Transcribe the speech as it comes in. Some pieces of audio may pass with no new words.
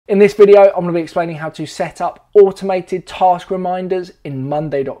In this video, I'm going to be explaining how to set up automated task reminders in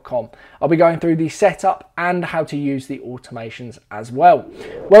Monday.com. I'll be going through the setup and how to use the automations as well.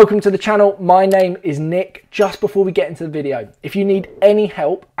 Welcome to the channel. My name is Nick. Just before we get into the video, if you need any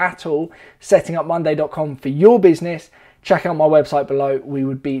help at all setting up Monday.com for your business, check out my website below. We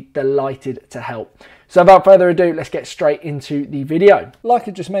would be delighted to help. So without further ado, let's get straight into the video. Like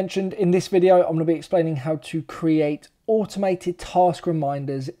I just mentioned, in this video, I'm going to be explaining how to create automated task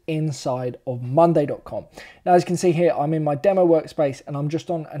reminders inside of Monday.com. Now, as you can see here, I'm in my demo workspace and I'm just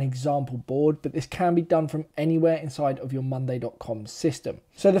on an example board, but this can be done from anywhere inside of your Monday.com system.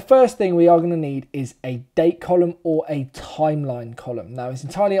 So the first thing we are going to need is a date column or a timeline column. Now, it's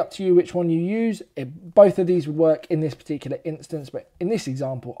entirely up to you which one you use. Both of these would work in this particular instance, but in this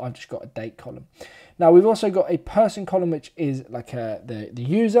example, I've just got a date column. Now, we've also got a person column, which is like the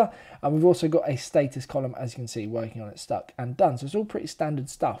user, and we've also got a status column, as you can see, working on it, stuck and done. So it's all pretty standard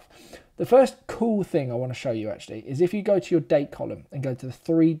stuff. The first cool thing I want to show you actually is if you go to your date column and go to the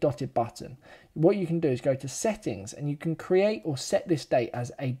three dotted button, what you can do is go to settings and you can create or set this date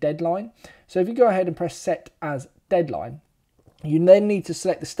as a deadline. So if you go ahead and press set as deadline, you then need to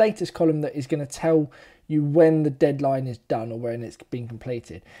select the status column that is going to tell you when the deadline is done or when it's been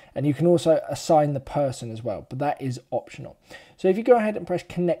completed. And you can also assign the person as well, but that is optional. So if you go ahead and press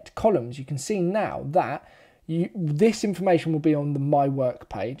connect columns, you can see now that this information will be on the My Work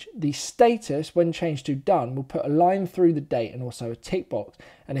page. The status, when changed to done, will put a line through the date and also a tick box.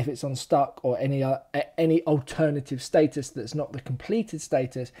 And if it's on stuck or any alternative status that's not the completed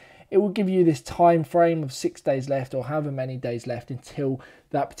status, it will give you this time frame of 6 days left or however many days left until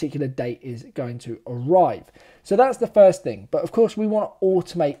that particular date is going to arrive. So that's the first thing. But of course, we want to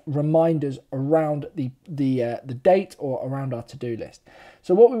automate reminders around the date or around our to-do list.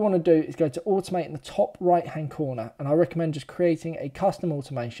 So what we want to do is go to automate in the top right hand corner, and I recommend just creating a custom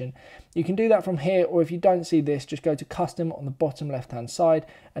automation. You can do that from here, or if you don't see this, just go to custom on the bottom left hand side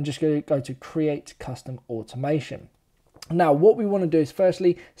and just go to create custom automation. Now, what we want to do is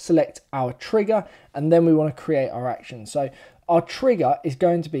firstly select our trigger, and then we want to create our action. So our trigger is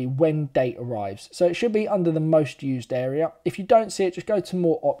going to be when date arrives. So it should be under the most used area. If you don't see it, just go to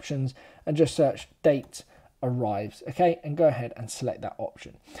more options and just search date arrives, okay, and go ahead and select that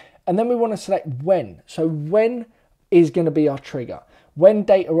option. And then we want to select when. So when is going to be our trigger. When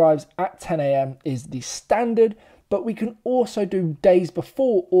date arrives at 10 AM is the standard, but we can also do days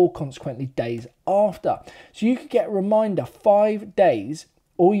before or consequently days after. So you could get a reminder 5 days,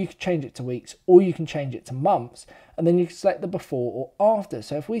 or you could change it to weeks, or you can change it to months, and then you can select the before or after.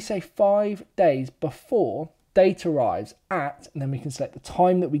 So if we say 5 days before date arrives at, and then we can select the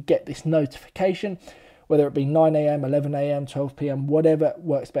time that we get this notification, whether it be 9 AM, 11 AM, 12 PM, whatever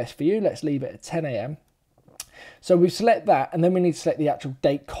works best for you. Let's leave it at 10 AM. So we select that, and then we need to select the actual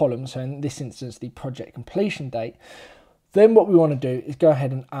date column. So in this instance, the project completion date. Then what we want to do is go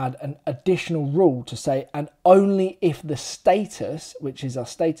ahead and add an additional rule to say, and only if the status, which is our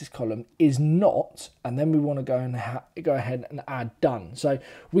status column, is not, and then we want to go ahead and add done. So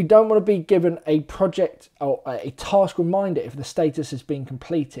we don't want to be given a project or a task reminder if the status has been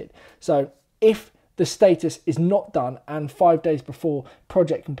completed. So if the status is not done and 5 days before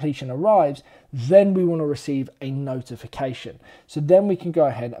project completion arrives, then we want to receive a notification. So then we can go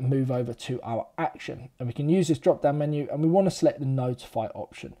ahead and move over to our action, and we can use this drop down menu, and we want to select the notify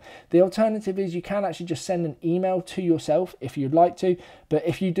option. The alternative is you can actually just send an email to yourself if you'd like to, but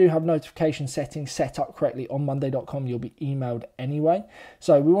if you do have notification settings set up correctly on Monday.com, you'll be emailed anyway.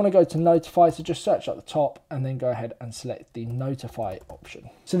 So we want to go to notify, so just search at the top and then go ahead and select the notify option.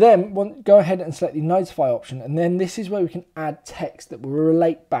 So then go ahead and select the notify option, and then this is where we can add text that will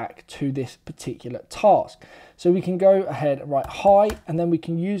relate back to this particular task. So we can go ahead and write hi, and then we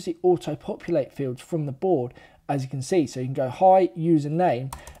can use the auto populate fields from the board, as you can see. So you can go hi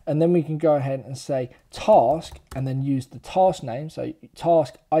username, and then we can go ahead and say task, and then use the task name. So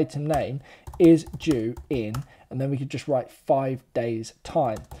task item name is due in, and then we could just write 5 days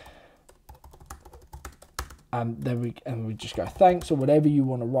time. Then we just go thanks or whatever you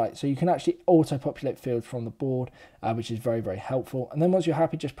want to write. So you can actually auto populate fields from the board, which is very, very helpful. And then once you're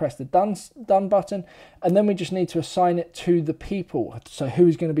happy, just press the done button, and then we just need to assign it to the people. So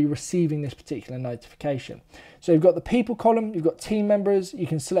who's going to be receiving this particular notification. So you've got the people column, you've got team members, you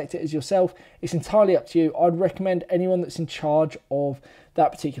can select it as yourself. It's entirely up to you. I'd recommend anyone that's in charge of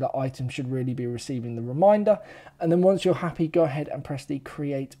that particular item should really be receiving the reminder. And then once you're happy, go ahead and press the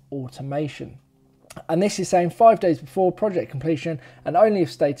create automation. And this is saying 5 days before project completion, and only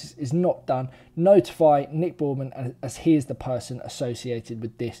if status is not done, notify Nick Boardman, as he is the person associated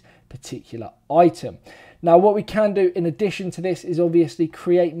with this particular item. Now, what we can do in addition to this is obviously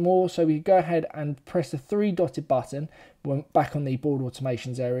create more. So we go ahead and press the 3 dotted button back on the board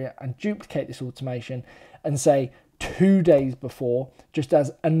automations area and duplicate this automation and say 2 days before, just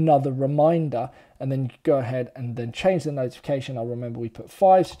as another reminder. And then you go ahead and then change the notification. I'll remember we put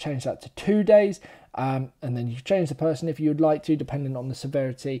 5, so change that to 2 days. And then you change the person if you would like to, depending on the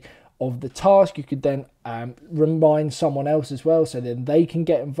severity of the task. You could then remind someone else as well, so then they can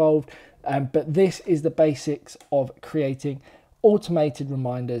get involved. But this is the basics of creating automated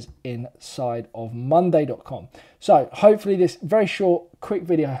reminders inside of Monday.com. So hopefully this very short, quick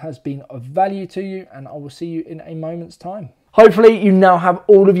video has been of value to you, and I will see you in a moment's time. Hopefully you now have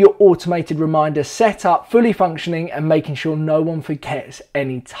all of your automated reminders set up, fully functioning, and making sure no one forgets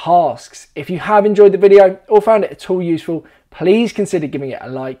any tasks. If you have enjoyed the video or found it at all useful, please consider giving it a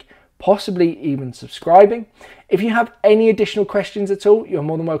like, possibly even subscribing. If you have any additional questions at all, you're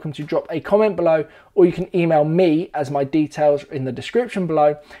more than welcome to drop a comment below, or you can email me, as my details are in the description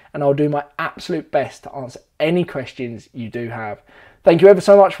below, and I'll do my absolute best to answer any questions you do have. Thank you ever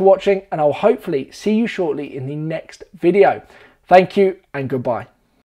so much for watching, and I'll hopefully see you shortly in the next video. Thank you and goodbye.